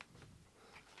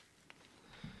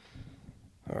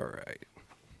All right.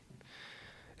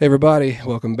 Hey everybody,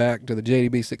 welcome back to the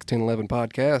JDB 1611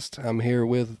 podcast. I'm here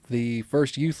with the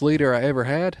first youth leader I ever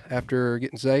had after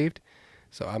getting saved.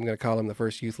 So I'm going to call him the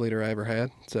first youth leader I ever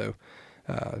had. So,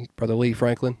 Brother Lee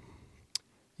Franklin.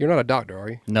 You're not a doctor, are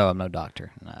you? No, I'm no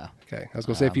doctor. No. Okay. I was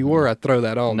going to say, if you were, I'd throw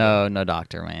that on. No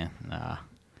doctor, man. Nah.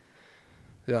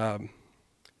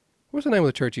 What's the name of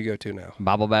the church you go to now?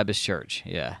 Bible Baptist Church,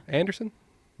 yeah. Anderson?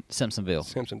 Simpsonville.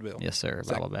 Simpsonville. Yes, sir.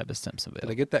 Bible Baptist Simpsonville.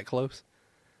 Did I get that close?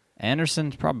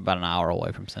 Anderson's probably about an hour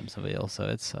away from Simpsonville, so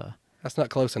it's That's not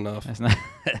close enough. it's not.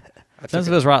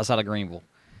 Simpsonville's right outside of Greenville.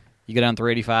 You go down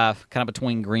 385, kind of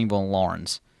between Greenville and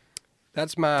Lawrence.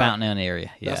 That's my Fountain Inn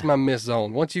area. Yeah. That's my miss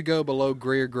zone. Once you go below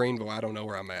Greer, Greenville, I don't know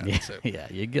where I'm at. Yeah, So yeah,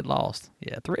 you get lost.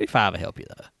 Yeah, 385 will help you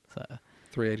though. So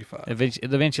 385.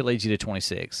 it eventually leads you to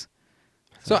 26.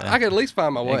 So I could at least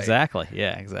find my way. Exactly.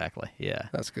 Yeah. Exactly. Yeah.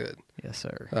 That's good. Yes,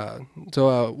 sir.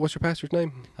 What's your pastor's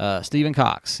name? Stephen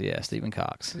Cox. Yeah, Stephen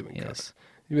Cox. Stephen yes. Cox.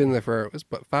 You've been there for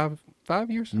what, five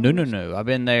years? No. I've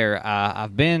been there.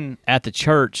 I've been at the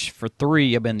church for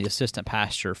 3. I've been the assistant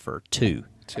pastor for 2.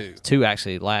 2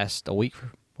 actually last a week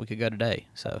ago today.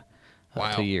 So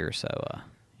wow. 2 years. So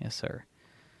yes, sir.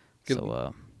 Good.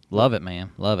 So love it,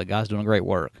 man. Love it. God's doing great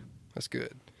work. That's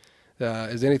good.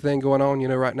 Is anything going on,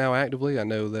 right now actively? I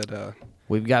know that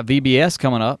we've got VBS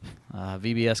coming up.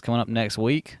 VBS coming up next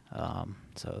week.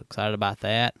 So excited about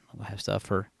that. We'll have stuff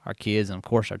for our kids and, of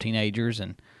course, our teenagers.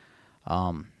 And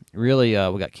really,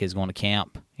 we got kids going to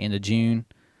camp end of June.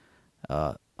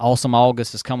 Awesome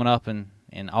August is coming up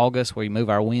in August, where we move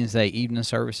our Wednesday evening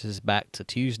services back to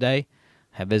Tuesday.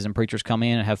 Have visiting preachers come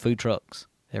in and have food trucks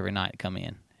every night come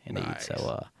in and nice. eat.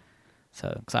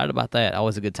 So excited about that.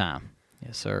 Always a good time.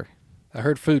 Yes, sir. I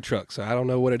heard food trucks, so I don't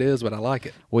know what it is, but I like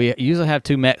it. We usually have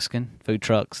 2 Mexican food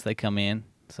trucks. They come in.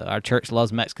 So our church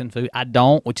loves Mexican food. I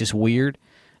don't, which is weird.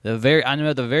 I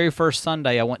know the very first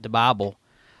Sunday I went to Bible,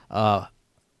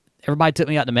 everybody took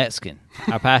me out to Mexican.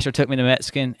 Our pastor took me to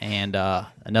Mexican, and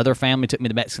another family took me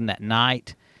to Mexican that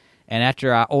night. And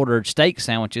after I ordered steak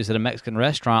sandwiches at a Mexican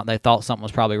restaurant, they thought something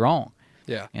was probably wrong.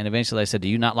 Yeah. And eventually they said, "Do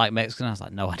you not like Mexican?" I was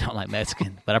like, "No, I don't like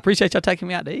Mexican, but I appreciate y'all taking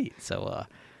me out to eat."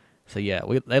 So yeah,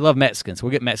 they love Mexicans.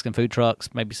 We'll get Mexican food trucks,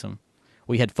 maybe some.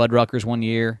 We had Fuddruckers one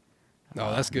year.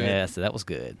 Oh, that's good. Yeah, so that was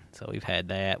good. So we've had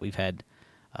that. We've had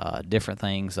different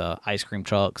things, ice cream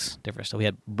trucks, different stuff. We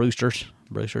had Brewsters.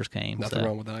 Brewsters came. Nothing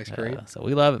wrong with the ice cream. So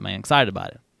we love it, man. Excited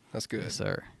about it. That's good. Yes,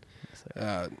 sir.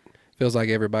 Feels like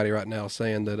everybody right now is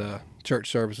saying that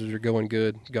church services are going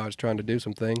good. God's trying to do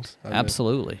some things.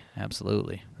 Absolutely. I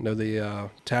know the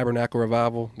Tabernacle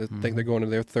Revival, I think they're going to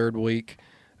their 3rd week.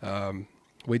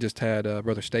 We just had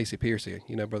Brother Stacy Piercy.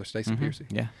 You know Brother Stacy Piercy?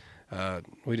 Yeah.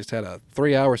 We just had a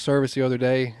 3-hour service the other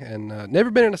day, and never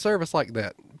been in a service like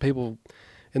that. People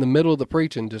in the middle of the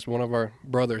preaching, just one of our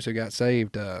brothers who got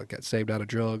saved out of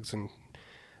drugs, and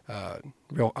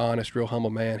real honest, real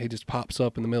humble man. He just pops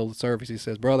up in the middle of the service. He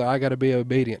says, "Brother, I got to be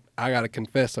obedient. I got to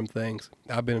confess some things.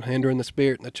 I've been hindering the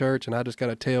spirit in the church, and I just got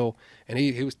to tell." And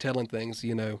he was telling things,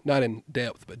 not in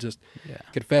depth, but just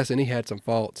confessing he had some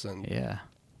faults. And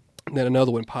then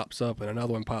another one pops up, and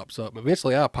another one pops up.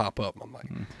 Eventually, I pop up. I'm like,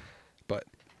 but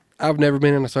I've never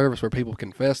been in a service where people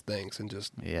confess things and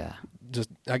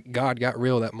God got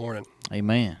real that morning.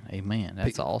 Amen.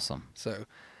 That's awesome. So,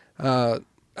 I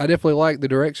definitely like the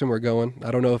direction we're going.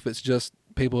 I don't know if it's just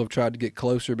people have tried to get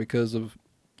closer because of,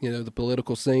 the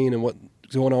political scene and what's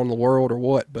going on in the world or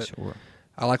what, but sure.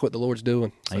 I like what the Lord's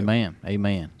doing. So.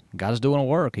 Amen. God's doing a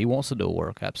work. He wants to do a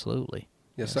work. Absolutely.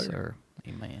 Yes, sir.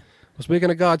 Amen. Well,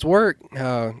 speaking of God's work,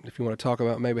 if you want to talk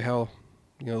about maybe how,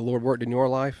 the Lord worked in your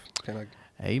life,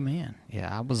 Amen.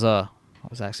 Yeah, I was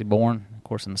actually born, of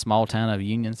course, in the small town of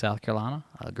Union, South Carolina.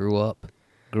 I grew up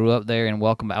there in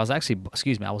Welcome. I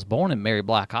was born in Mary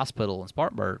Black Hospital in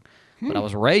Spartanburg, but I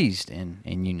was raised in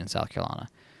Union, South Carolina.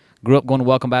 Grew up going to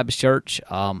Welcome Baptist Church.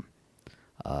 My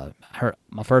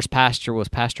first pastor was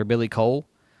Pastor Billy Cole,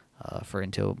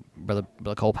 until Brother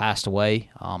Cole passed away.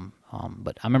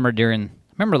 But I remember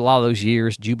a lot of those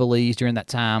years, Jubilees during that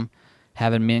time,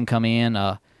 having men come in.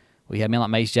 We had men like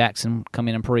Mace Jackson come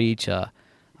in and preach.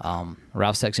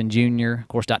 Ralph Sexton Jr., of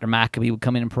course, Dr. Maccabee would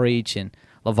come in and preach, and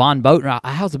LaVon Boatner.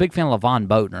 I was a big fan of LaVon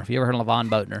Boatner. If you ever heard of LaVon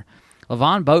Boatner,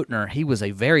 LaVon Boatner, he was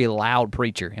a very loud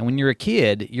preacher, and when you're a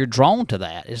kid, you're drawn to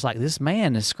that. It's like, this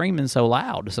man is screaming so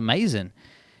loud. It's amazing.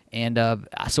 And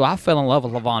so I fell in love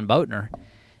with LaVon Boatner,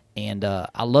 and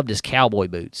I loved his cowboy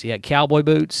boots. He had cowboy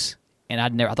boots, and I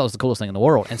thought it was the coolest thing in the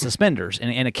world, and suspenders,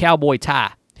 and a cowboy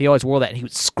tie. He always wore that, and he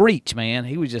would screech, man.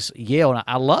 He would just yell, and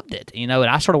I loved it, and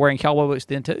I started wearing cowboy boots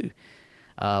then too.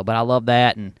 But I love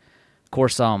that, and of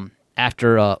course,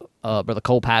 after Brother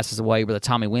Cole passes away. Brother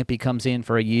Tommy Wimpy comes in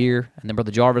for a year, and then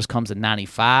Brother Jarvis comes in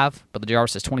 '95. Brother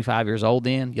Jarvis is 25 years old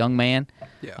then, young man.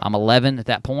 Yeah. I'm 11 at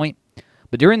that point.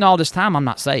 But during all this time, I'm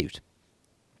not saved.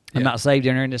 I'm Yeah. not saved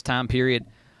during this time period.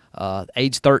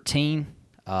 Age 13,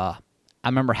 I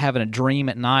remember having a dream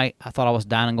at night. I thought I was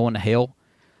dying and going to hell.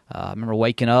 I remember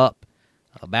waking up,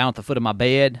 bowing at the foot of my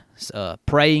bed,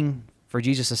 praying for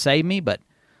Jesus to save me, but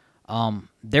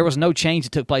there was no change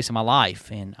that took place in my life.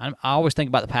 And I always think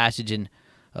about the passage in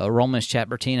Romans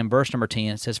chapter 10 and verse number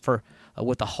 10. It says, "For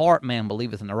with the heart man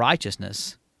believeth in the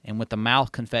righteousness, and with the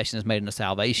mouth confession is made unto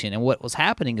salvation." And what was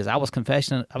happening is I was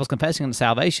confessing unto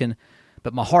salvation,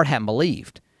 but my heart hadn't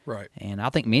believed. Right. And I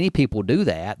think many people do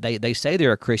that. They say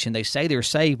they're a Christian, they say they're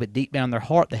saved, but deep down in their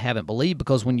heart they haven't believed,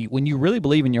 because when you really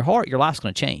believe in your heart, your life's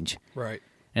going to change. Right.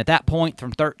 And at that point,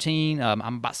 from 13, I'm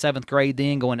about 7th grade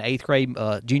then, going to 8th grade,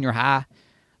 junior high,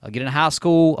 getting to high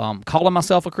school, calling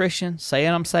myself a Christian, saying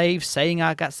I'm saved, saying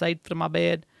I got saved from my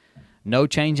bed. No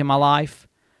change in my life.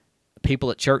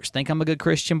 People at church think I'm a good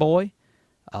Christian boy.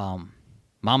 Mom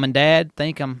and Dad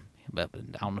think I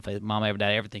don't know if Mom and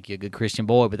Dad ever think you're a good Christian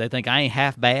boy, but they think I ain't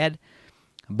half bad.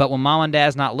 But when Mom and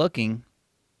Dad's not looking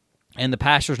and the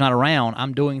pastor's not around,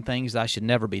 I'm doing things that I should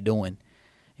never be doing.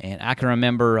 And I can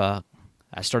remember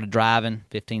I started driving,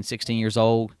 15, 16 years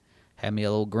old, had me a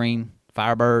little green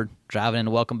Firebird, driving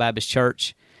into Welcome Baptist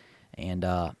Church, and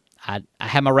I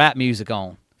had my rap music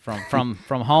on from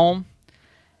home,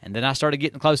 and then I started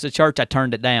getting close to the church. I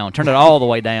turned it all the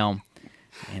way down,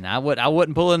 and I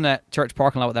wouldn't pull in that church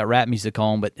parking lot with that rap music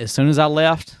on. But as soon as I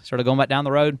left, started going back down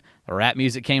the road, the rap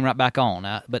music came right back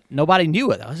on. But nobody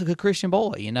knew it. I was a good Christian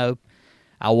boy,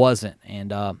 I wasn't,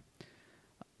 and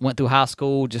went through high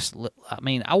school.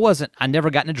 I never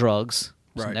got into drugs.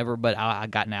 Right. But I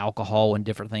got into alcohol and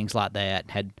different things like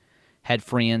that. Had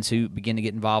friends who began to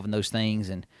get involved in those things,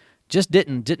 and just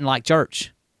didn't like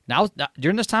church. Now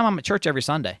during this time, I'm at church every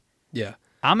Sunday. Yeah.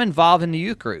 I'm involved in the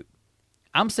youth group.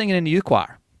 I'm singing in the youth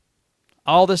choir.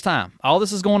 All this time, all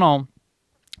this is going on,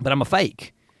 but I'm a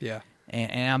fake. Yeah.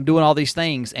 And I'm doing all these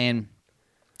things, and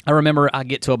I remember I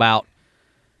get to about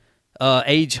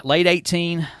age late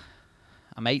 18.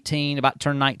 I'm 18, about to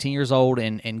turn 19 years old,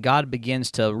 and God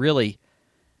begins to really.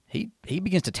 He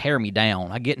begins to tear me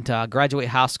down. I graduate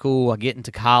high school, I get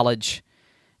into college,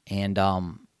 and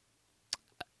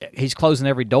he's closing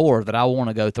every door that I want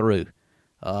to go through.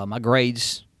 My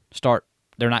grades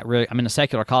they're not really, I'm in a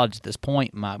secular college at this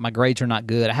point. My grades are not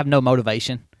good. I have no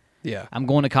motivation. Yeah. I'm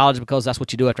going to college because that's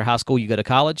what you do after high school. You go to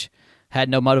college. Had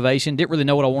no motivation. Didn't really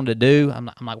know what I wanted to do.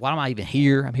 I'm like, why am I even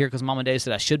here? I'm here because Mom and Dad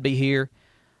said I should be here.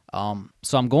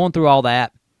 So I'm going through all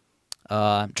that.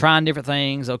 Trying different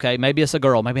things. Okay, maybe it's a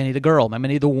girl. Maybe I need a girl. Maybe I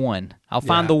need the one. I'll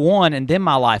find the one, and then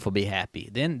my life will be happy.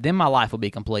 Then my life will be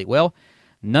complete. Well,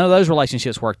 none of those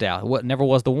relationships worked out. It never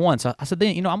was the one. So I said,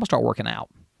 then I'm gonna start working out.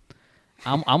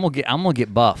 I'm gonna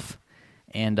get buff.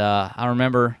 And I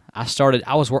remember I started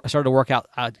to work out.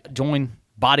 I joined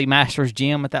Body Masters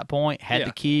Gym at that point. Had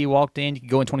the key. Walked in. You could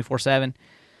go in 24/7.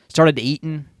 Started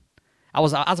eating. I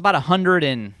was about 100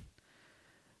 and.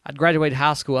 I'd graduated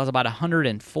high school. I was about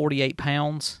 148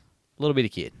 pounds, a little bitty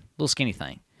kid, little skinny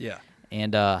thing. Yeah.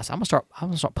 And so I'm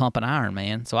gonna start pumping iron,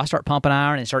 man. So I start pumping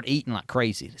iron and start eating like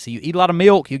crazy. So you eat a lot of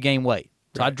milk, you gain weight.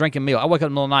 So I drink milk. I wake up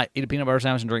in the middle of the night, eat a peanut butter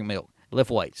sandwich, and drink milk.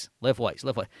 Lift weights.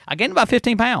 I gained about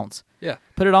 15 pounds. Yeah.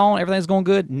 Put it on. Everything's going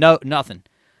good. No, nothing.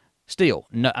 Still,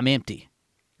 no, I'm empty.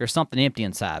 There's something empty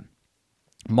inside.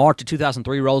 March of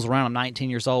 2003 rolls around. I'm 19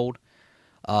 years old.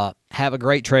 Have a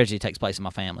great tragedy takes place in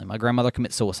my family. My grandmother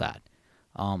commits suicide.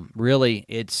 Really,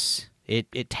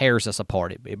 it tears us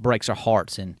apart. It breaks our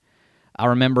hearts. And I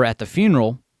remember at the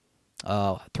funeral,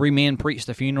 3 men preached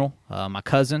the funeral. My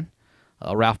cousin,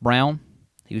 Ralph Brown,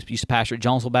 he used to pastor at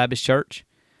Jonesville Baptist Church.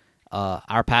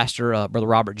 Our pastor, Brother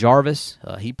Robert Jarvis,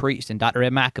 he preached, and Dr.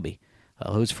 Ed Maccabee,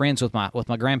 who's friends with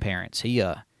my grandparents, he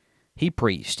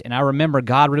preached. And I remember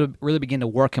God really began to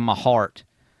work in my heart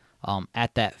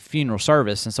at that funeral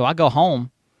service. And so I go home,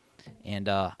 and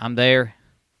I'm there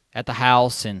at the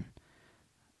house, and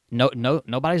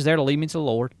nobody's there to lead me to the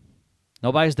Lord.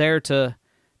 Nobody's there to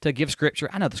give Scripture.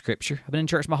 I know the Scripture. I've been in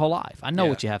church my whole life. I know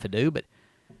what you have to do, but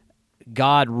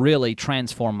God really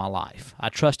transformed my life. I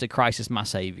trusted Christ as my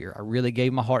Savior. I really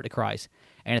gave my heart to Christ.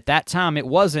 And at that time, it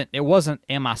wasn't,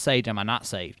 am I saved, am I not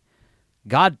saved?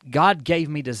 God gave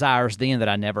me desires then that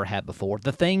I never had before.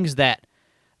 The things that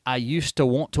I used to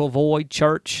want to avoid,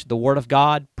 church, the Word of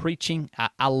God, preaching,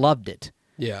 I loved it.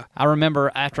 Yeah. I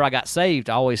remember after I got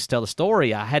saved, I always tell the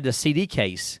story, I had the CD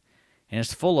case, and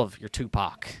it's full of your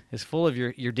Tupac. It's full of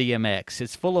your DMX.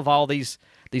 It's full of all these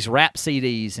rap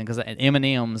CDs and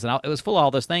Eminems, and it was full of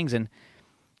all those things. And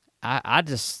I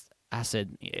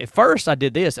said, at first I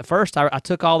did this. At first I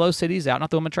took all those CDs out and I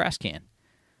threw them in a trash can.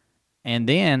 And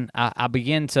then I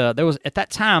began to, there was, at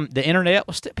that time, the internet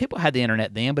was still, people had the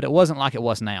internet then, but it wasn't like it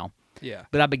was now. Yeah.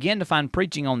 But I began to find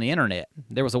preaching on the internet.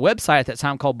 There was a website at that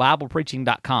time called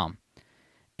BiblePreaching.com.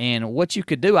 And what you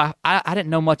could do, I didn't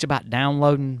know much about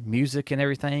downloading music and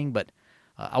everything, but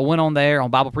I went on there on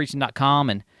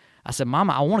BiblePreaching.com and I said,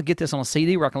 Mama, I want to get this on a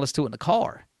CD where I can listen to it in the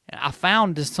car. And I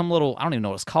found just some little, I don't even know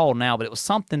what it's called now, but it was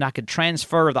something I could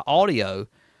transfer the audio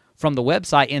from the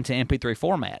website into MP3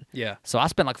 format. Yeah. So I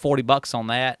spent like $40 on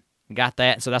that, got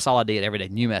that. So that's all I did every day,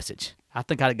 new message. I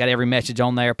think I got every message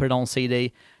on there, put it on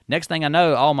CD. Next thing I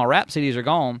know, all my rap CDs are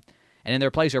gone, and in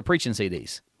their place are preaching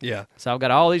CDs. Yeah. So I've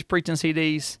got all these preaching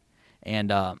CDs, and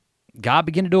God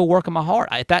began to do a work in my heart.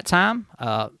 At that time,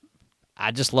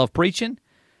 I just loved preaching,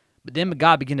 but then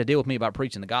God began to deal with me about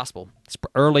preaching the gospel. It's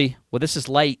this is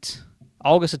late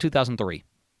August of 2003.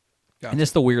 Gotcha. And this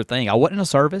is the weird thing. I wasn't in a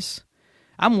service.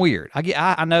 I'm weird.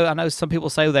 I know some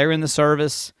people say they're in the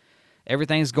service,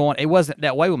 everything's going. It wasn't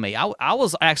that way with me. I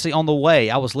was actually on the way.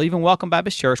 I was leaving Welcome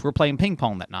Baptist Church. We were playing ping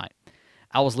pong that night.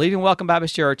 I was leaving Welcome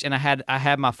Baptist Church, and I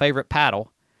had my favorite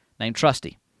paddle named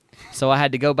Trusty. So I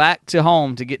had to go back to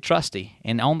home to get Trusty.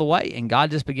 And on the way, and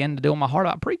God just began to deal in my heart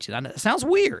about preaching. I know, it sounds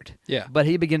weird. Yeah. But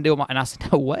he began to deal with and I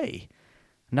said, no way,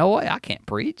 I can't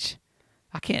preach.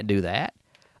 I can't do that.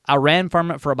 I ran from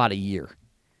it for about a year,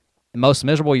 the most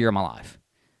miserable year of my life.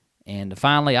 And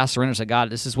finally, I surrendered and said,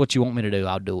 God, this is what you want me to do.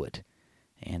 I'll do it.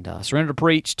 And I surrendered to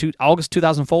preach August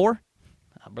 2004.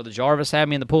 Brother Jarvis had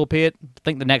me in the pulpit, I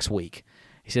think the next week.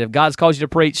 He said, if God's called you to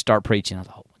preach, start preaching. I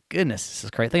thought, oh, my goodness, this is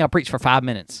crazy. I think I preached for 5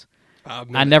 minutes. 5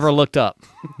 minutes. I never looked up.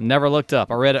 Never looked up.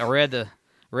 I read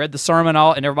the sermon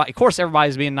all, and everybody. Of course,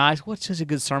 everybody's being nice. What's such a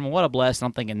good sermon? What a blessing.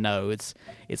 I'm thinking, no,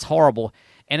 it's horrible.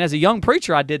 And as a young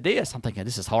preacher, I did this. I'm thinking,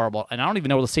 this is horrible, and I don't even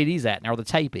know where the CD's at now, or the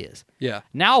tape is. Yeah.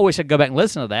 Now I wish I'd go back and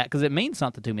listen to that because it means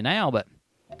something to me now. But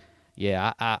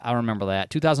yeah, I remember that.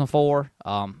 2004.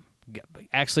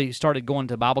 Actually started going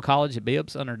to Bible college at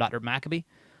Bibbs under Dr. Maccabee.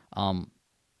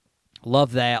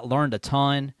 Loved that. Learned a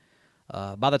ton.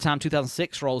 By the time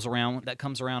 2006 rolls around,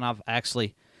 I've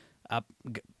actually,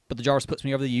 Brother Jarvis puts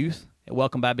me over the youth at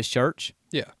Welcome Baptist Church.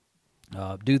 Yeah.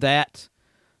 Do that.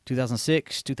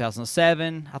 2006,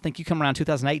 2007. I think you come around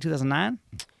 2008, 2009.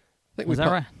 I think Was we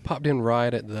that right? popped in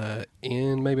right at the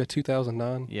end, maybe of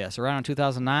 2009. Yeah, so around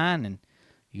 2009, and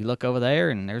you look over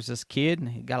there, and there's this kid, and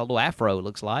he got a little afro, it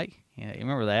looks like. Yeah, you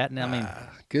remember that? And I mean,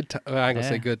 good time. Well, I ain't gonna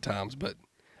say Yeah. good times, but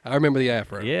I remember the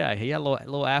afro. yeah, he had a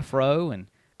little afro and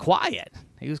quiet.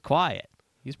 He was quiet.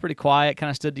 He was pretty quiet.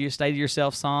 Kind of stayed to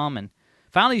yourself some, and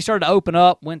finally you started to open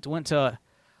up. Went to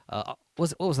what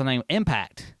was the name?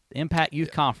 Impact. The Impact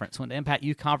Youth Conference. Went to Impact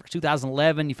Youth Conference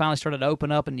 2011. You finally started to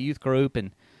open up in the youth group,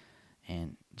 and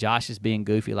Josh is being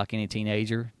goofy like any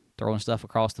teenager, throwing stuff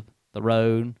across the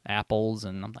road, apples,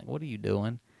 and I'm like, what are you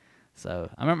doing? So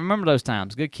I remember those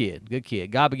times. Good kid.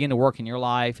 God began to work in your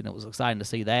life, and it was exciting to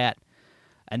see that.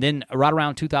 And then right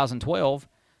around 2012,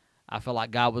 I felt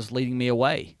like God was leading me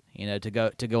away, to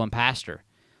go and pastor.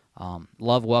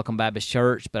 Love Welcome Baptist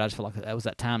Church, but I just felt like that was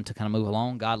that time to kind of move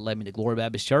along. God led me to Glory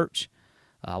Baptist Church.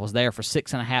 I was there for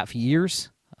 6.5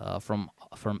 years. From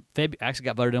February, I actually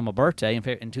got voted on my birthday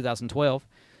in 2012,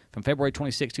 from February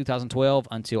 26, 2012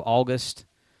 until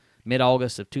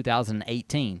mid-August of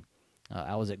 2018.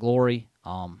 I was at Glory.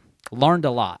 Learned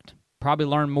a lot. Probably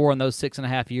learned more in those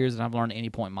 6.5 years than I've learned at any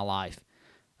point in my life.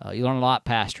 You learn a lot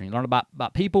pastoring. You learn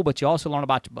about people, but you also learn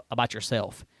about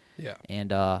yourself. Yeah. And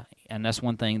that's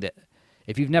one thing that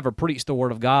if you've never preached the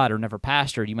Word of God or never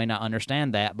pastored, you may not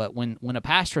understand that. But when a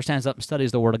pastor stands up and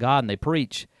studies the Word of God and they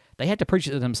preach, they had to preach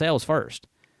it to themselves first.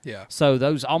 Yeah. So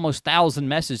those almost 1,000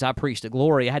 messages I preached at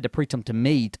Glory, I had to preach them to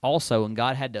me also, and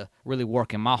God had to really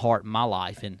work in my heart and my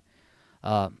life. And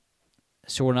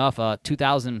sure enough,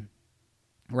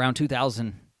 around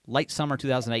 2000, late summer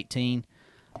 2018,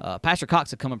 Pastor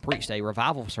Cox had come and preached a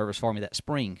revival service for me that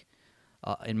spring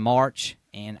in March,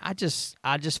 and I just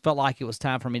felt like it was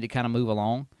time for me to kind of move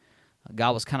along.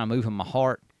 God was kind of moving my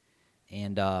heart,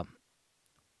 and I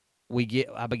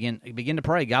began to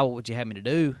pray, God, what would you have me to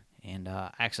do? And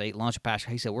I actually ate lunch with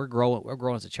Pastor. He said, we're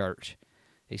growing as a church.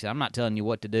 He said, I'm not telling you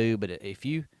what to do, but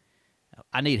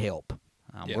I need help.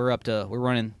 Yeah. We're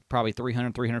running probably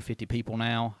 350 people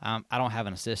now. I don't have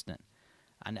an assistant.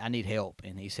 I need help.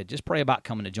 And he said, just pray about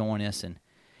coming to join us. And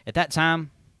at that time,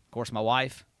 of course, my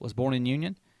wife was born in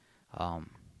Union. I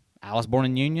was born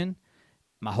in Union.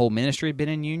 My whole ministry had been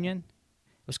in Union.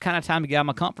 It was kind of time to get out of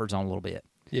my comfort zone a little bit.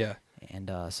 Yeah.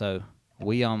 And so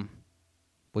we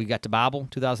got to Bible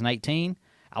 2018.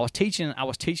 I was teaching at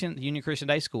the Union Christian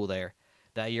Day School there.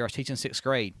 that year. I was teaching 6th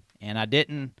grade, and I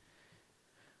didn't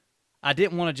want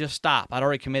to just stop. I'd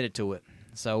already committed to it.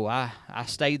 So I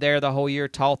stayed there the whole year,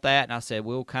 taught that, and I said,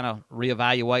 we'll kind of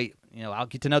reevaluate. I'll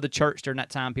get to know the church during that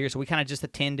time period. So we kind of just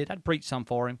attended. I'd preached some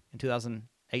for him in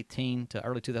 2018 to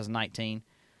early 2019.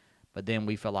 But then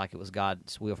we felt like it was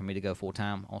God's will for me to go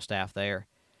full-time on staff there.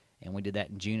 And we did that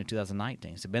in June of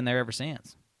 2019. So I've been there ever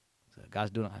since. So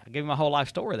God's doing it. I gave you my whole life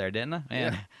story there, didn't I?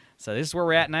 And Yeah. so this is where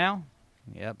we're at now.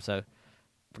 Yep. So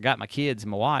forgot my kids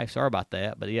and my wife. Sorry about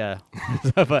that. But yeah.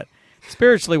 But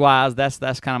spiritually wise, that's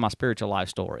kind of my spiritual life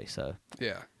story. So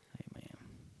Yeah. amen.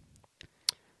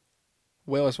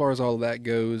 Well, as far as all of that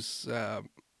goes,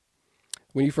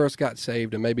 when you first got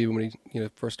saved, and maybe when you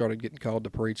first started getting called to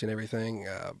preach and everything,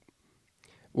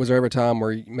 was there ever a time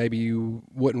where maybe you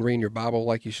wouldn't read your Bible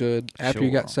like you should after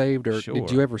you got Sure. saved, or Sure.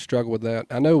 did you ever struggle with that?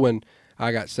 I know when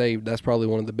I got saved, that's probably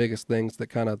one of the biggest things that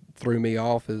kind of threw me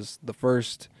off. Is the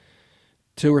first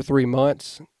 2 or 3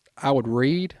 months I would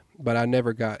read, but I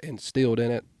never got instilled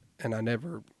in it, and I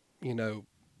never,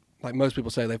 like most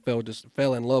people say, they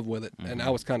fell in love with it, and I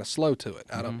was kind of slow to it.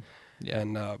 I don't. Yeah.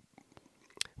 And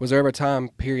was there ever a time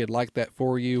period like that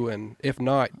for you? And if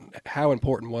not, how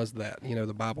important was that?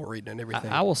 The Bible reading and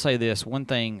everything. I will say this one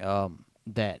thing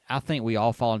that I think we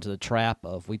all fall into the trap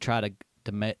of. We try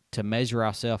to measure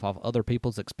ourselves off other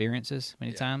people's experiences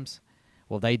many times.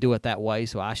 Well, they do it that way,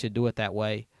 so I should do it that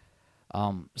way.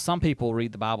 Some people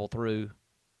read the Bible through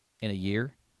in a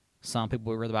year. Some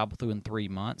people read the Bible through in 3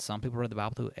 months. Some people read the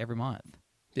Bible through every month.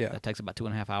 Yeah. That takes about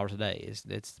 2.5 hours a day.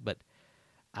 But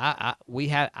I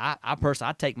personally,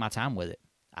 I take my time with it.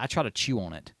 I try to chew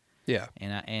on it. Yeah.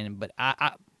 But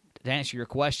to answer your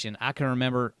question, I can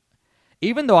remember,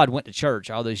 even though I'd went to church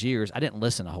all those years, I didn't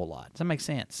listen a whole lot. Does that make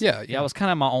sense? Yeah. I was kind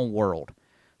of in my own world.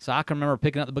 So I can remember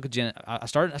picking up the book of Genesis. I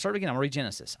started again. I'm going to read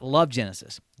Genesis. I love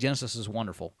Genesis. Genesis is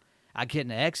wonderful. I get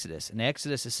into Exodus. And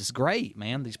Exodus, this is great,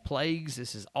 man. These plagues,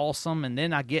 this is awesome. And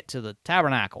then I get to the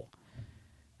tabernacle.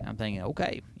 And I'm thinking,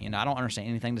 okay, I don't understand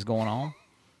anything that's going on.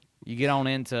 You get on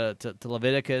into to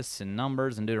Leviticus and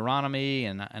Numbers and Deuteronomy,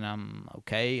 and I'm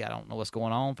okay. I don't know what's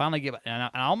going on. Finally and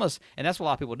that's what a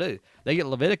lot of people do. They get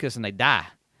Leviticus and they die.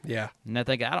 Yeah. And they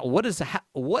think, what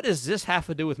does this have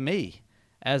to do with me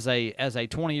as a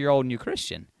 20-year-old new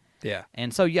Christian? Yeah.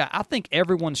 And so, I think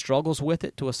everyone struggles with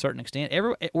it to a certain extent.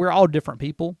 We're all different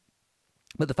people.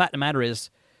 But the fact of the matter is,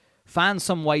 find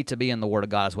some way to be in the Word of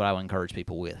God is what I would encourage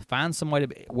people with. Find some way to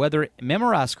be,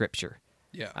 memorize Scripture.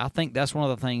 Yeah. I think that's one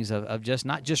of the things of just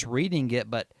not just reading it,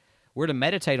 but we're to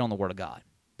meditate on the Word of God.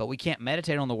 But we can't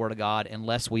meditate on the Word of God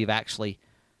unless we've actually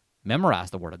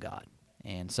memorized the Word of God.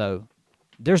 And so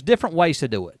there's different ways to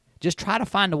do it. Just try to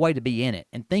find a way to be in it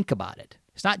and think about it.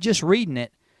 It's not just reading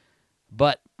it,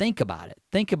 but think about it.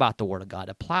 Think about the Word of God.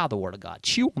 Apply the Word of God.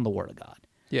 Chew on the Word of God.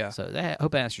 Yeah. So I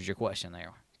hope that answers your question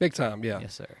there. Big time. Yeah.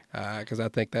 Yes, sir. Because I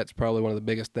think that's probably one of the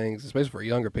biggest things, especially for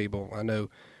younger people. I know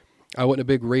I wasn't a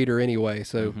big reader anyway,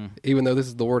 so even though this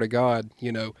is the Word of God,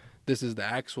 this is the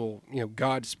actual,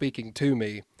 God speaking to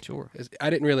me. Sure. I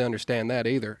didn't really understand that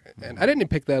either. And I didn't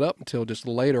pick that up until just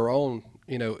later on,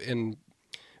 in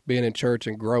being in church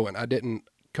and growing. I didn't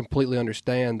completely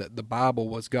understand that the Bible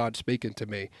was God speaking to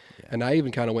me. Yeah. And I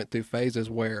even kind of went through phases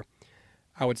where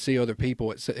I would see other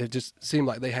people. It just seemed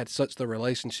like they had such the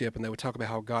relationship, and they would talk about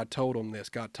how God told them this,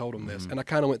 God told them this. And I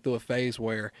kind of went through a phase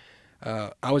where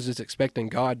I was just expecting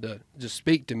God to just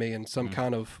speak to me in some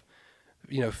kind of,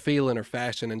 feeling or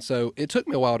fashion. And so it took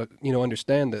me a while to,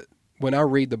 understand that when I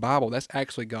read the Bible, that's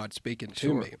actually God speaking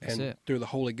to me. And through the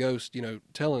Holy Ghost,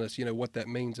 telling us, what that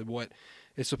means and what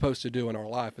it's supposed to do in our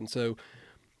life. And so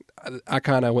I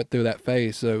kind of went through that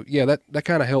phase. So, yeah, that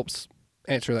kind of helps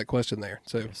answer that question there.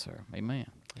 So, yes, sir. Amen.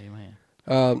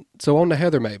 Amen. So on to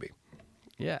Heather, maybe.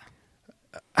 Yeah.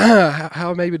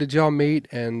 How maybe did y'all meet?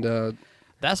 And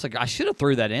I should have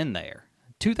threw that in there.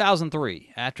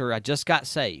 2003, after I just got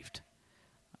saved,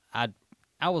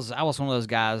 I was one of those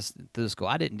guys through the school.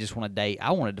 I didn't just want to date.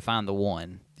 I wanted to find the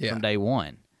one from day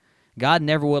one. God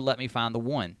never would let me find the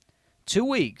one. 2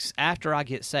 weeks after I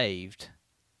get saved,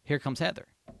 here comes Heather.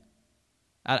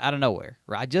 Out of nowhere.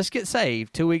 Right? I just get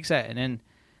saved 2 weeks out, and then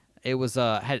it was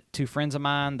had two friends of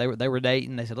mine. They were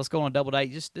dating. They said, "Let's go on a double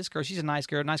date." Just this girl, she's a nice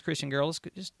girl, nice Christian girl. Let's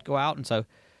just go out. And so,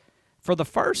 for the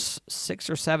first 6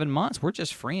 or 7 months, we're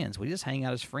just friends. We just hang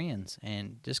out as friends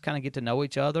and just kind of get to know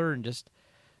each other. And just,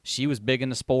 she was big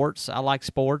into sports. I like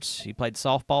sports. She played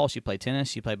softball. She played tennis.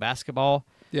 She played basketball.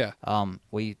 Yeah.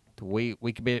 We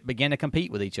began to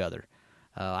compete with each other.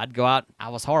 I'd go out. I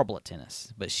was horrible at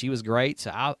tennis, but she was great,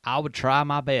 so I would try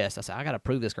my best. I said, I got to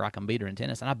prove this girl I can beat her in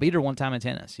tennis, and I beat her one time in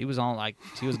tennis. She was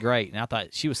great, and I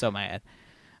thought she was so mad.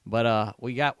 But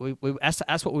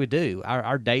that's what we do.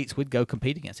 Our dates, we'd go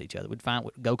compete against each other. We'd find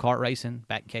go-kart racing,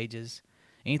 back cages,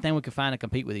 anything we could find to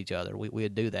compete with each other.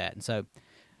 We'd do that. And so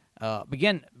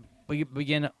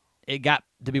it got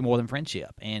to be more than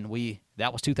friendship. And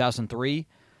that was 2003.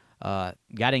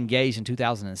 Got engaged in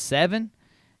 2007.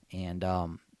 And I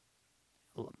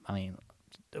mean,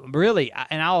 really,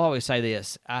 and I'll always say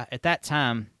this, at that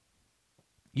time,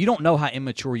 you don't know how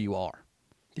immature you are.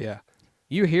 Yeah.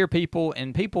 You hear people,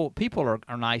 and people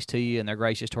are nice to you, and they're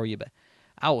gracious toward you, but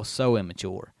I was so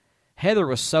immature. Heather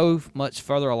was so much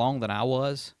further along than I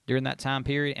was during that time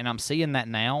period, and I'm seeing that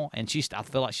now, and I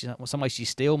feel like she's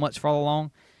still much further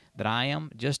along than I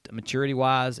am, just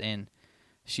maturity-wise, and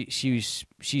she's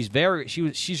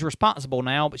responsible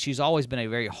now, but she's always been a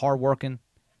very hard-working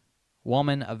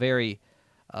woman, a very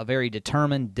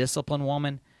determined, disciplined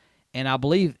woman, and I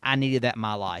believe I needed that in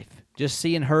my life. Just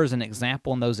seeing her as an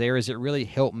example in those areas, it really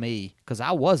helped me because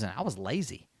I was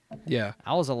lazy. Yeah.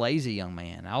 I was a lazy young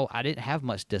man. I didn't have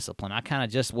much discipline. I kind of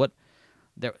just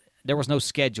there was no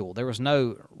schedule. There was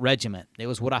no regiment. It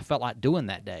was what I felt like doing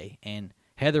that day. And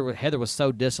Heather was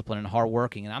so disciplined and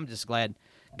hardworking, and I'm just glad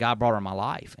God brought her in my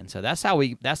life. And so that's how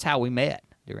we met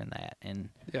during that. And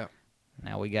Yeah.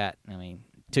 now we got,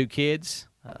 2 kids.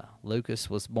 Lucas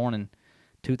was born in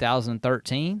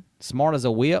 2013. Smart as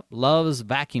a whip. Loves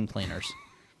vacuum cleaners.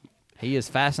 He is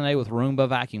fascinated with Roomba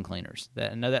vacuum cleaners.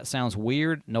 I know that sounds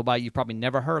weird. You've probably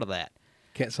never heard of that.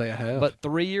 Can't say I have. But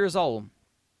 3 years old.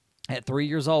 At 3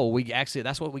 years old,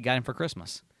 that's what we got him for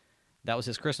Christmas. That was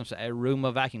his Christmas, a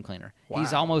Roomba vacuum cleaner. Wow.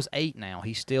 He's almost 8 now.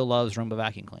 He still loves Roomba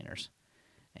vacuum cleaners.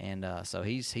 And so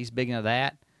he's big into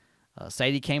that.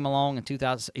 Sadie came along in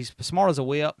 2000. He's smart as a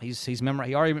whip. He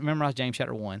already memorized James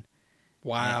chapter 1.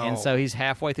 Wow. And so he's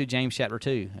halfway through James chapter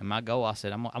 2. And my goal, I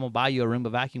said, I'm going to buy you a Roomba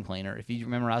vacuum cleaner if you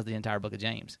memorize the entire book of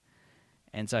James.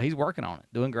 And so he's working on it,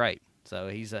 doing great. So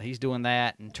he's doing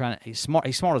that and he's smart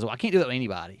as well. I can't do that with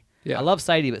anybody. Yeah. I love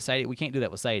Sadie, but we can't do that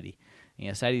with Sadie.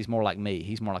 Sadie's more like me.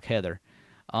 He's more like Heather.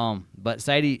 But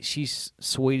Sadie, she's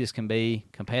sweet as can be,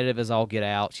 competitive as all get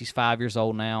out. She's 5 years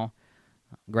old now.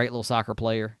 Great little soccer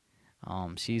player.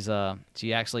 She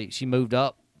moved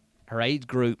up her age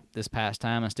group this past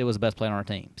time and still was the best player on our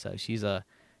team. So she's a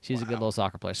good little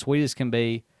soccer player. Sweet as can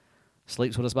be.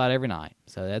 Sleeps with us about every night.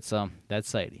 So that's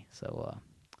Sadie. So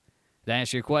to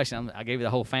answer your question, I gave you the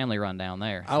whole family rundown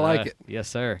there. I like it. Yes,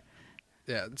 sir.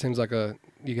 Yeah, it seems like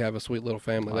you have a sweet little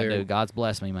family there. I do. God's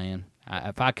blessed me, man.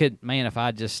 I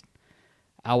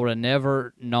would have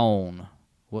never known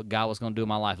what God was going to do in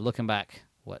my life. Looking back,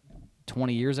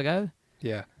 20 years ago?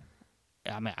 Yeah.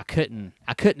 I couldn't.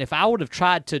 If I would have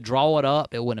tried to draw it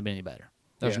up, it wouldn't have been any better.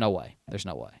 There's Yeah. no way.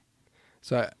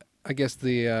 So I guess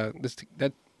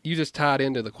that you just tied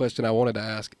into the question I wanted to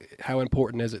ask. How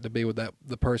important is it to be with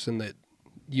the person that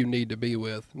you need to be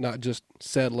with, not just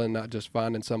settling, not just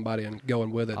finding somebody and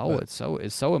going with it? Oh, it's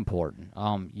so important.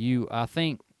 I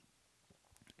think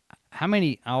I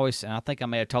think I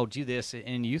may have told you this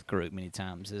in youth group many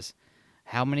times, is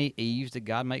how many Eves did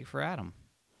God make for Adam?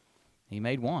 He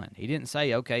made one. He didn't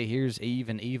say, okay, here's Eve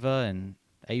and Eva and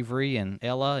Avery and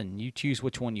Ella, and you choose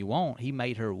which one you want. He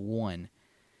made her one.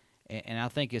 And I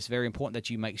think it's very important that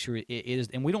you make sure it is.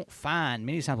 And we don't find,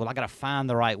 many times, I got to find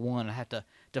the right one. I have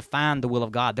to find the will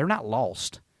of God. They're not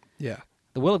lost. Yeah.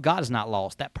 The will of God is not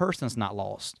lost. That person's not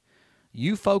lost.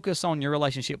 You focus on your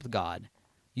relationship with God.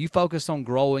 You focus on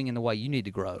growing in the way you need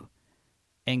to grow.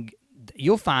 And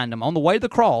you'll find them on the way to the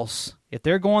cross. If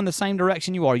they're going the same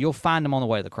direction you are, you'll find them on the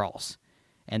way to the cross.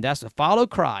 And that's to follow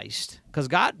Christ. Because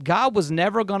God was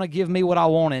never going to give me what I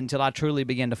wanted until I truly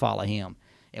began to follow him.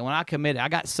 And when I committed, I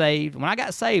got saved. When I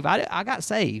got saved, I got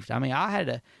saved. I had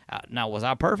to. Now, was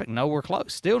I perfect? No, we're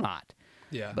close. Still not.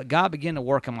 Yeah. But God began to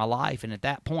work in my life. And at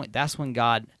that point, that's when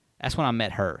I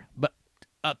met her. But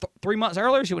 3 months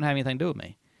earlier, she wouldn't have anything to do with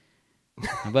me.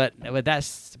 but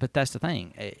that's the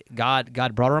thing.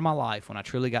 God brought her in my life when I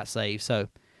truly got saved. So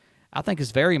I think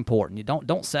it's very important. You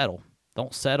don't settle.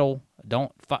 Don't settle.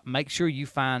 Make sure you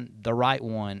find the right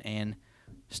one and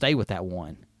stay with that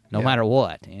one, no matter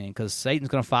what. And because Satan's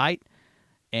going to fight,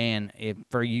 and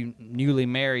for you newly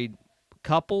married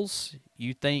couples,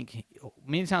 you think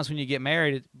many times when you get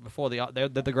married before they're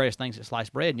the greatest things at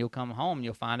sliced bread, and you'll come home and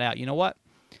you'll find out, you know what?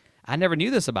 I never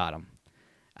knew this about them.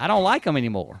 I don't like them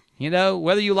anymore.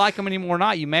 Whether you like them anymore or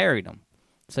not, you married them.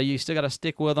 So you still got to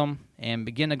stick with them and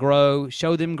begin to grow,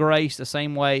 show them grace the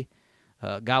same way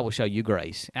God will show you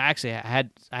grace. Actually,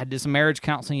 I did some marriage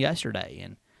counseling yesterday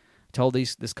and told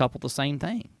this couple the same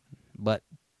thing. But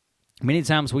many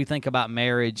times we think about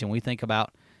marriage and we think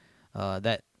about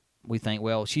that we think,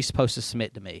 well, she's supposed to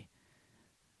submit to me.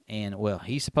 and well,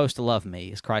 he's supposed to love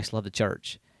me as Christ loved the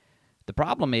church. The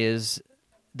problem is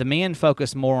the men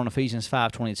focus more on Ephesians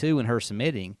 5:22 and her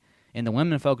submitting, and the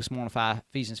women focus more on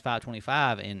Ephesians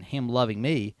 5:25 and him loving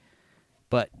me.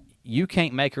 But you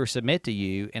can't make her submit to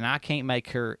you, and I can't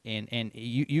make her, and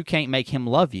you can't make him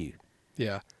love you.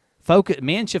 Yeah.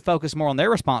 Men should focus more on their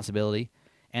responsibility,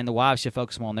 and the wives should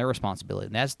focus more on their responsibility.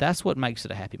 And that's what makes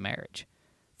it a happy marriage.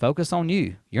 Focus on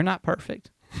you. You're not perfect.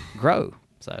 Grow.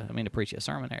 So I mean to preach a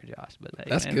sermon there, Josh, but hey,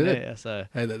 That's man, good. Yeah, so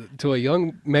Hey, to a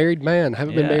young married man,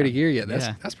 haven't been married a year yet.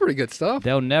 That's pretty good stuff.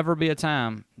 there'll never be a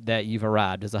time that you've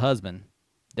arrived as a husband.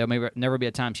 There'll never be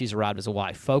a time she's arrived as a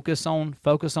wife. Focus on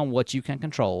what you can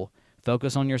control.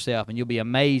 Focus on yourself, and you'll be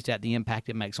amazed at the impact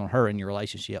it makes on her in your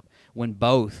relationship when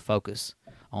both focus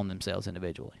on themselves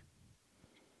individually.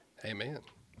 Amen.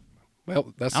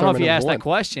 Well, that's I don't know if you sermon asked number that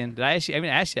question. Did I ask you? I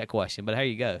mean, I asked you that question, but here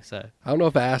you go. So I don't know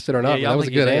if I asked it or not, yeah, but that was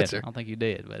a good answer. I don't think you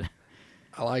did, but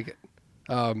I like it.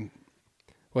 Well,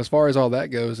 as far as all that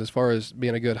goes, as far as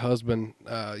being a good husband,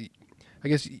 I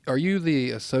guess, are you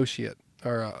the associate?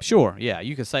 Or sure, yeah,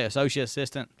 you could say associate,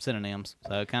 assistant, synonyms.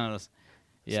 So kind of,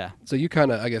 yeah. So you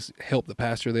kind of, I guess, help the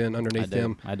pastor then underneath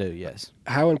them. I do, yes.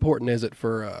 How important is it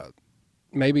for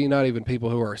maybe not even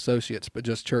people who are associates, but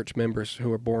just church members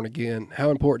who are born again? How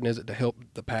important is it to help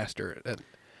the pastor?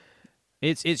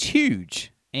 It's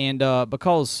huge, and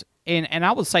because and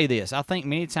I would say this, I think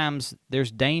many times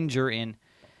there's danger in,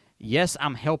 yes,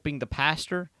 I'm helping the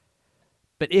pastor,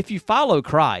 but if you follow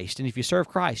Christ and if you serve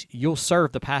Christ, you'll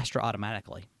serve the pastor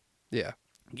automatically. Yeah.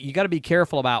 You got to be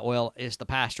careful about, well, it's the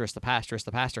pastor,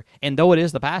 and though it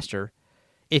is the pastor,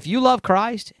 if you love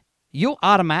Christ, that'll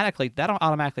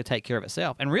automatically take care of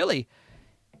itself. And really,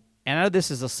 and I know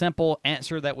this is a simple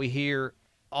answer that we hear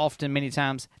often, many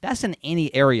times, that's in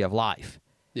any area of life.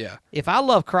 Yeah. If I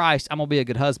love Christ, I'm going to be a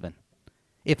good husband.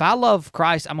 If I love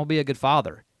Christ, I'm going to be a good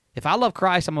father. If I love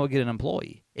Christ, I'm going to get an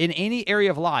employee. In any area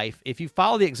of life, if you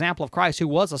follow the example of Christ, who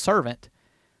was a servant,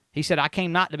 he said, I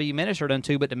came not to be ministered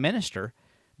unto, but to minister.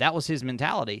 That was his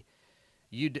mentality.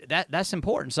 That's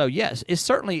important. So, yes, it's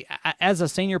certainly, as a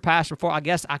senior pastor before, I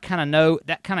guess I kind of know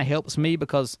that kind of helps me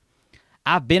because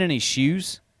I've been in his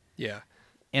shoes. Yeah.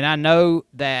 And I know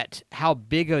that how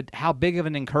big of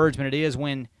an encouragement it is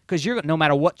because no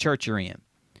matter what church you're in,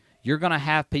 you're going to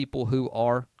have people who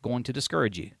are going to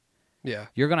discourage you. Yeah.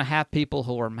 You're going to have people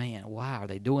who are, man, wow, are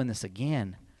they doing this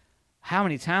again? How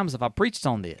many times have I preached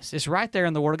on this? It's right there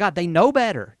in the Word of God. They know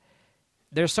better.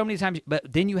 There's so many times,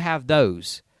 but then you have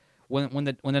those when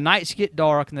the nights get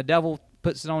dark and the devil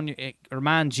puts it on you. It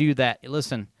reminds you that,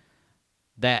 listen,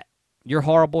 that you're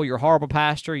horrible. You're a horrible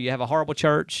pastor. You have a horrible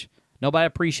church. Nobody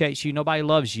appreciates you. Nobody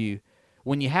loves you.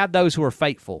 When you have those who are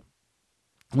faithful,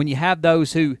 when you have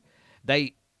those who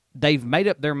they've made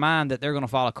up their mind that they're going to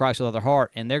follow Christ with all their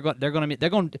heart, and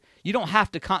you don't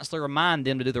have to constantly remind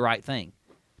them to do the right thing.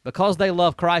 Because they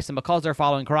love Christ and because they're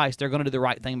following Christ, they're going to do the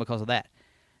right thing because of that.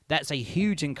 That's a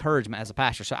huge encouragement as a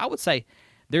pastor. So I would say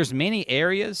there's many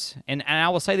areas, and I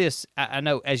will say this, I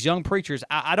know as young preachers,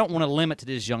 I don't want to limit to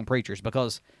this young preachers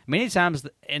because many times,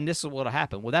 and this is what will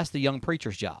happen, well, that's the young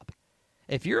preacher's job.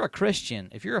 If you're a Christian,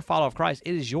 if you're a follower of Christ,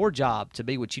 it is your job to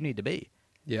be what you need to be.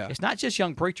 Yeah. It's not just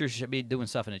young preachers who should be doing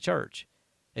stuff in the church.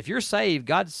 If you're saved,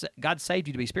 God saved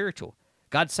you to be spiritual.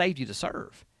 God saved you to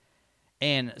serve.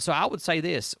 And so I would say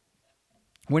this,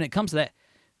 when it comes to that,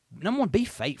 number one, be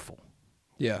faithful.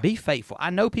 Yeah. Be faithful. I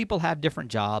know people have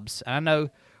different jobs. And I know,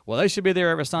 well, they should be there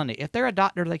every Sunday. If they're a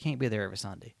doctor, they can't be there every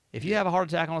Sunday. If you have a heart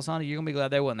attack on a Sunday, you're going to be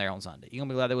glad they wasn't there on Sunday. You're going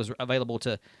to be glad they was available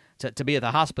to be at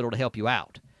the hospital to help you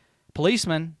out.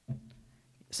 Policemen,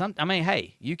 some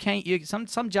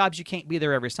jobs you can't be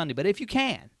there every Sunday. But if you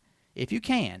can,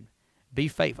 be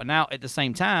faithful. Now, at the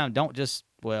same time, don't just,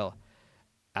 well,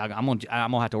 I'm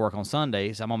gonna have to work on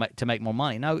Sundays. To make more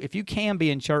money. No, if you can be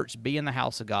in church, be in the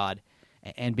house of God,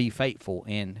 and be faithful.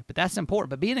 But that's important.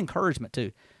 But be an encouragement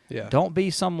too. Yeah. Don't be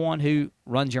someone who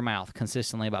runs your mouth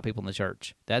consistently about people in the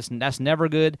church. That's never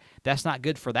good. That's not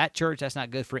good for that church. That's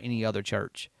not good for any other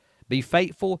church. Be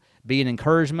faithful. Be an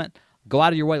encouragement. Go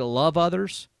out of your way to love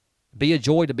others. Be a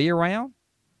joy to be around.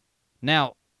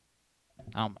 Now,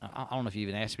 I don't know if you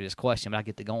even asked me this question, but I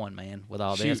get to going, man, with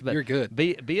all this. But you're good.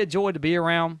 Be a joy to be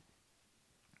around.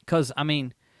 Because, I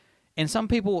mean, and some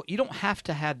people, you don't have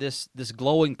to have this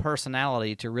glowing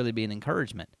personality to really be an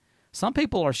encouragement. Some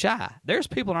people are shy. There's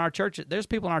people in our church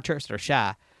that are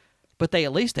shy, but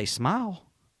at least they smile.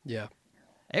 Yeah.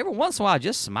 Every once in a while,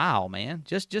 just smile, man.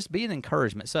 Just be an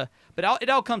encouragement. So, but it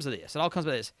all comes to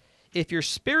this. If you're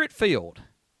spirit-filled,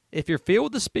 if you're filled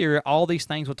with the Spirit, all these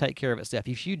things will take care of itself.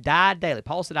 If you die daily,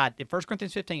 Paul said, in 1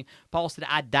 Corinthians 15, Paul said,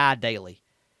 I die daily.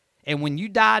 And when you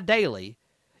die daily,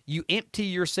 you empty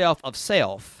yourself of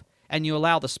self and you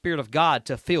allow the Spirit of God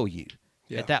to fill you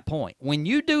at that point. When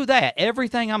you do that,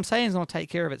 everything I'm saying is going to take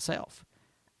care of itself.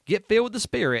 Get filled with the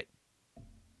Spirit,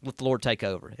 let the Lord take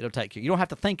over. It'll take care. You don't have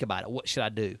to think about it. What should I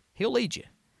do? He'll lead you.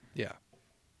 Yeah.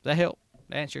 Does that help?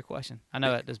 To answer your question? I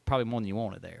know there's probably more than you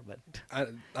wanted there, but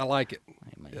I like it.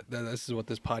 Amen. This is what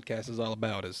this podcast is all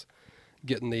about, is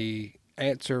getting the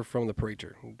answer from the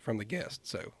preacher, from the guest.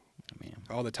 So, Amen.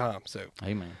 all the time. So,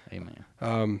 Amen. Amen.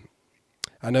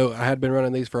 I know I had been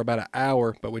running these for about an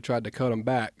hour, but we tried to cut them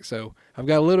back. So I've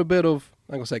got a little bit of,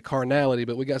 I'm going to say carnality,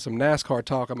 but we got some NASCAR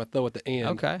talk I'm going to throw at the end.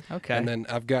 Okay. And then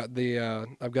I've got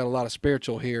I've got a lot of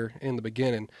spiritual here in the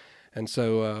beginning. And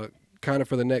so kind of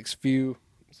for the next few,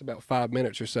 it's about 5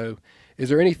 minutes or so, is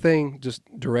there anything just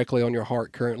directly on your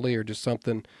heart currently, or just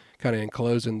something kind of in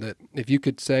closing that if you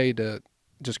could say to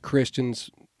just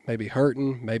Christians maybe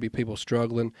hurting, maybe people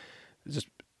struggling, just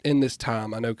in this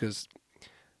time? I know because,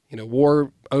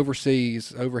 war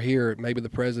overseas, over here, maybe the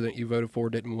president you voted for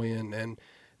didn't win, and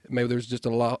maybe there's just a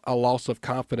loss of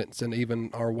confidence in even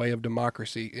our way of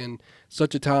democracy. In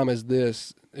such a time as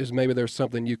this, maybe there's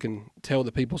something you can tell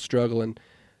the people struggling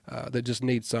that just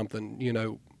need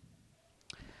something,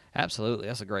 Absolutely.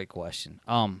 That's a great question.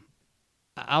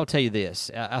 I'll tell you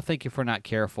this. I think if we're not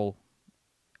careful,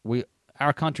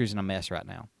 our country's in a mess right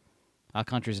now. Our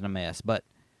country's in a mess, but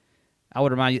I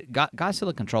would remind you, God's still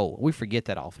in control. We forget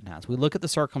that oftentimes. We look at the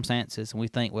circumstances and we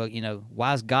think, well,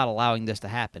 why is God allowing this to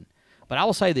happen? But I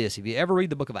will say this: if you ever read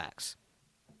the book of Acts,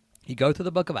 you go through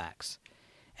the book of Acts,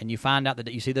 and you find out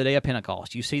that you see the day of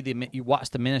Pentecost. You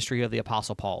watch the ministry of the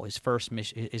Apostle Paul,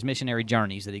 his missionary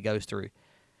journeys that he goes through.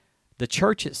 The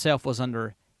church itself was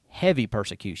under heavy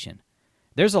persecution.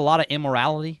 There's a lot of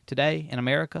immorality today in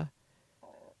America,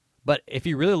 but if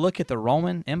you really look at the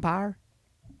Roman Empire,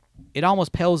 it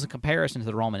almost pales in comparison to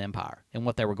the Roman Empire and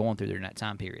what they were going through during that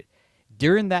time period.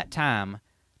 During that time,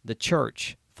 the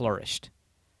church flourished.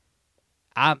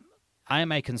 I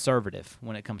am a conservative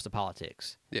when it comes to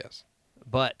politics. Yes.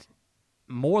 But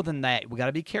more than that, we got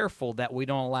to be careful that we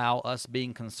don't allow us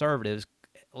being conservatives,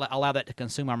 allow that to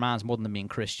consume our minds more than being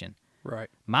Christian. Right.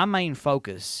 My main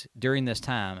focus during this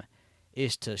time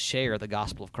is to share the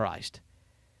gospel of Christ.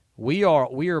 We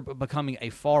are becoming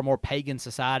a far more pagan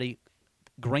society.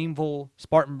 Greenville,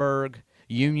 Spartanburg,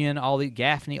 Union,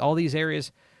 Gaffney, all these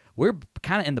areas, we're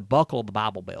kind of in the buckle of the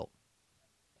Bible Belt.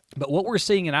 But what we're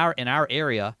seeing in our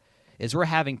area is we're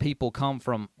having people come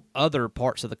from other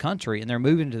parts of the country, and they're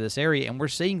moving to this area, and we're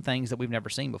seeing things that we've never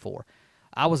seen before.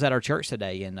 I was at our church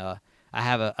today, and I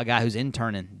have a guy who's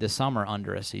interning this summer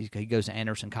under us. He goes to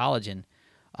Anderson College, and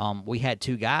we had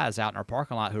two guys out in our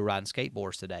parking lot who were riding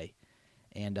skateboards today.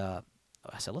 And I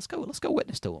said, let's go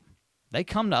witness to them. They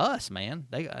come to us, man.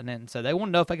 So they want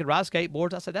to know if they could ride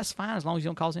skateboards. I said, that's fine as long as you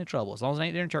don't cause any trouble, as long as it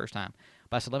ain't during church time.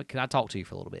 But I said, can I talk to you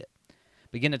for a little bit?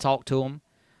 Begin to talk to him.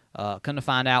 Come to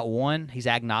find out, one, he's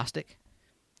agnostic.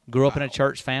 Grew up in a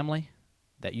church family.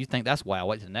 That you think that's why. I'll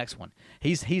wait to the next one.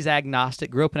 He's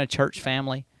agnostic. Grew up in a church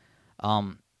family.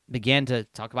 Began to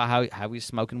talk about how he was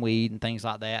smoking weed and things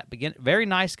like that. Very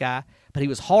nice guy, but he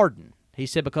was hardened. He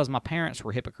said, because my parents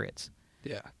were hypocrites.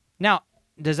 Yeah. Now,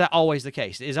 is that always the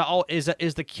case? Is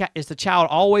the child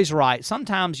always right?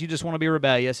 Sometimes you just want to be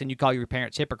rebellious and you call your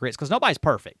parents hypocrites because nobody's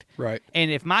perfect. Right.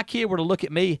 And if my kid were to look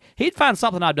at me, he'd find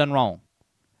something I've done wrong.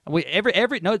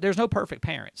 There's no perfect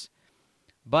parents.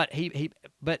 But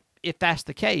but if that's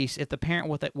the case, if the parent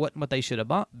what they should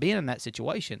have been in that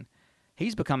situation,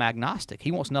 he's become agnostic.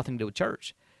 He wants nothing to do with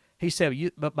church. He said,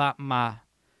 but my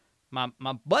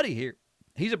buddy here,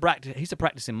 he's a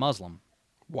practicing Muslim.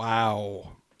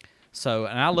 Wow. So,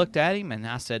 and I looked at him and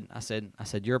I said,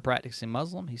 you're a practicing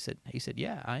Muslim? He said,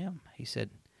 yeah, I am. He said,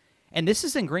 and this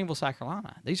is in Greenville, South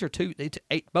Carolina. These are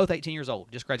both 18 years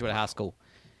old, just graduated high school.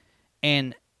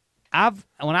 And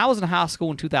when I was in high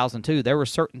school in 2002, there were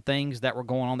certain things that were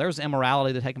going on. There was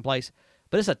immorality that taking place,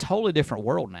 but it's a totally different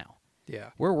world now.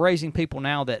 Yeah. We're raising people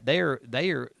now that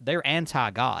they're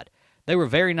anti-God. They were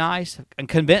very nice and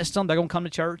convinced them they're going to come to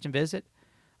church and visit.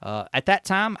 At that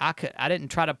time, I didn't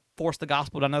try to force the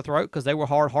gospel down their throat because they were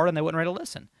hard-hearted and they wasn't ready to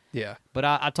listen. Yeah. But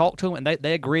I talked to them, and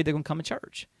they agreed they're going to come to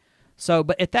church. So,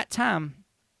 but at that time,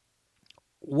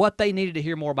 what they needed to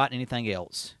hear more about anything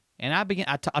else, and I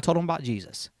told them about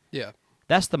Jesus. Yeah.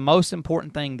 That's the most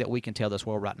important thing that we can tell this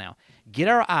world right now. Get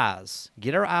our eyes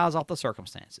off the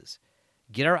circumstances.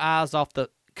 Get our eyes off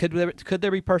could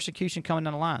there be persecution coming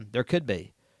down the line? There could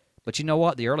be. But you know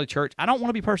what? The early church, I don't want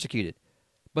to be persecuted.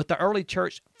 But the early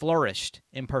church flourished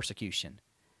in persecution.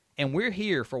 And we're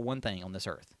here for one thing on this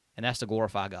earth, and that's to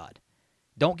glorify God.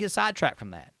 Don't get sidetracked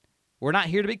from that. We're not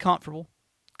here to be comfortable.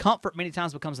 Comfort many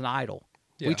times becomes an idol.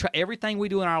 Yeah. We try everything we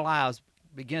do in our lives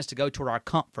begins to go toward our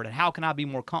comfort and how can I be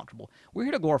more comfortable? We're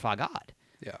here to glorify God.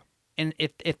 Yeah. And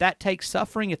if that takes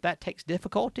suffering, if that takes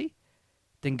difficulty,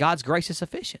 then God's grace is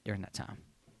sufficient during that time.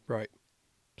 Right.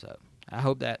 So I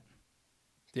hope that.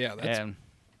 Yeah. That's. And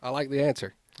I like the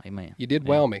answer. amen. You did Yeah.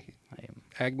 wow me. Amen.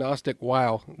 Agnostic,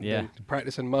 wow. Yeah. Then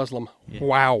practicing Muslim, Yeah.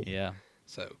 wow. Yeah.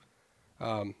 So,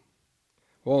 well,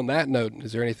 on that note,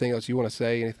 is there anything else you want to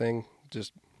say? Anything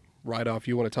just right off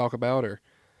you want to talk about, or?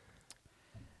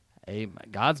 Amen.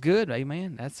 God's good.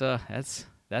 Amen.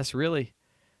 That's really.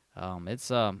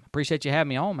 It's appreciate you having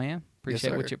me on, man. Yes,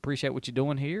 Appreciate what you're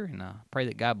doing here, and pray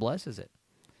that God blesses it.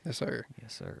 Yes, sir.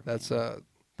 Yes, sir.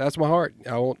 That's my heart.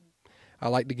 I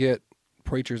like to get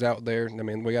preachers out there. I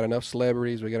mean, we got enough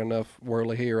celebrities, we got enough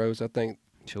worldly heroes. I think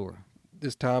Sure.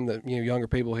 this time that younger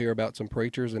people hear about some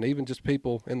preachers, and even just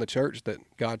people in the church that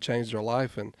God changed their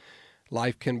life, and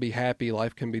life can be happy,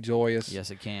 life can be joyous. Yes,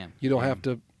 it can. You don't have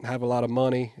to have a lot of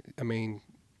money. I mean,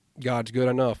 God's good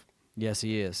enough. Yes,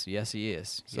 He is. Yes, He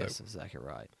is. So- Yes, exactly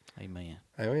right. Amen.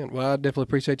 Amen. Well, I definitely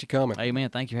appreciate you coming. Amen.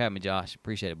 Thank you for having me, Josh.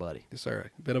 Appreciate it, buddy. Yes, sir.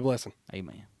 Been a blessing.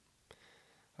 Amen.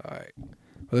 All right.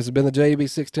 Well, this has been the JB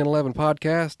 1611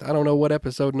 podcast. I don't know what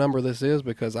episode number this is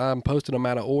because I'm posting them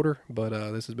out of order, but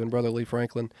this has been Brother Lee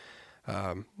Franklin.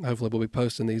 Hopefully we'll be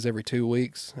posting these every 2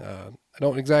 weeks. I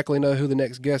don't exactly know who the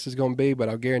next guest is going to be, but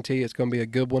I'll guarantee you it's going to be a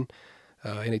good one.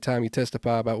 Anytime you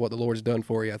testify about what the Lord's done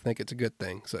for you, I think it's a good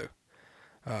thing. So,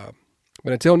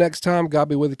 but until next time, God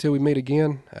be with you till we meet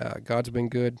again. God's been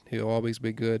good. He'll always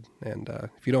be good. And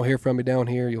if you don't hear from me down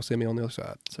here, you'll see me on the other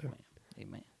side. So,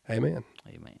 Amen. amen.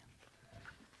 Amen.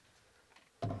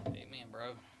 Amen,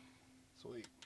 bro.